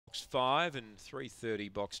5 and 3:30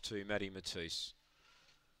 box 2, Matty Matisse.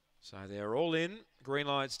 So they're all in. Green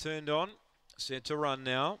lights turned on. Set to run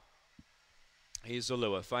now. Here's the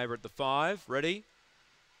lure. Favourite the 5. Ready?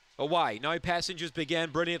 Away. No Passengers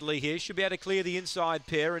began brilliantly here. Should be able to clear the inside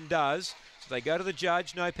pair and does. So they go to the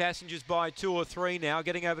judge. No Passengers by 2 or 3 now.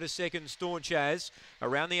 Getting over to second, Staunch As.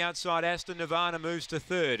 Around the outside, Aston Nirvana moves to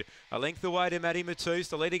third. A length away to Matty Matisse.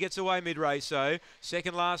 The leader gets away mid-race, so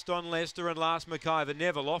second last on Lester and last McIver.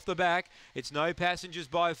 Neville off the back. It's No Passengers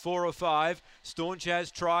by 4 or 5. Staunch As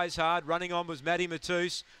tries hard. Running on was Matty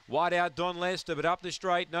Matisse. Wide out Don Lester, but up the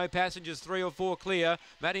straight. No Passengers 3 or 4 clear.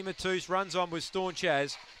 Matty Matisse runs on with Staunch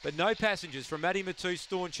As, but No Passengers from Matty Matisse,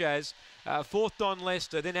 Staunch As. Fourth Don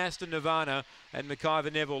Lester, then Aston Nirvana and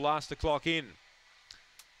McIver Neville last the clock in.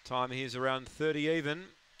 Time here's around 30 even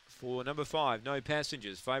for number 5, No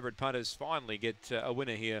Passengers. Favourite punters finally get a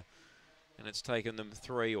winner here, and it's taken them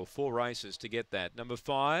 3 or 4 races to get that. Number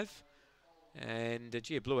 5, and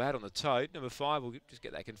gee, it blew out on the tote. Number 5, we'll just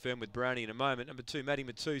get that confirmed with Brownie in a moment. Number 2, Matty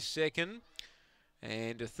Matisse second.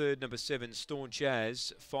 And a third, number 7, Staunch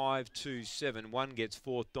As. 5, 2, 7. 1 gets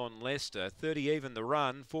fourth, Don Lester. 30 even the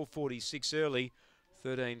run. 4:46 early.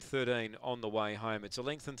 13:13 on the way home. It's a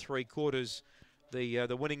length and 3/4.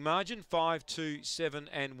 The winning margin. 5, 2, 7,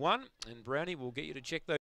 and 1. And Brownie will get you to check those.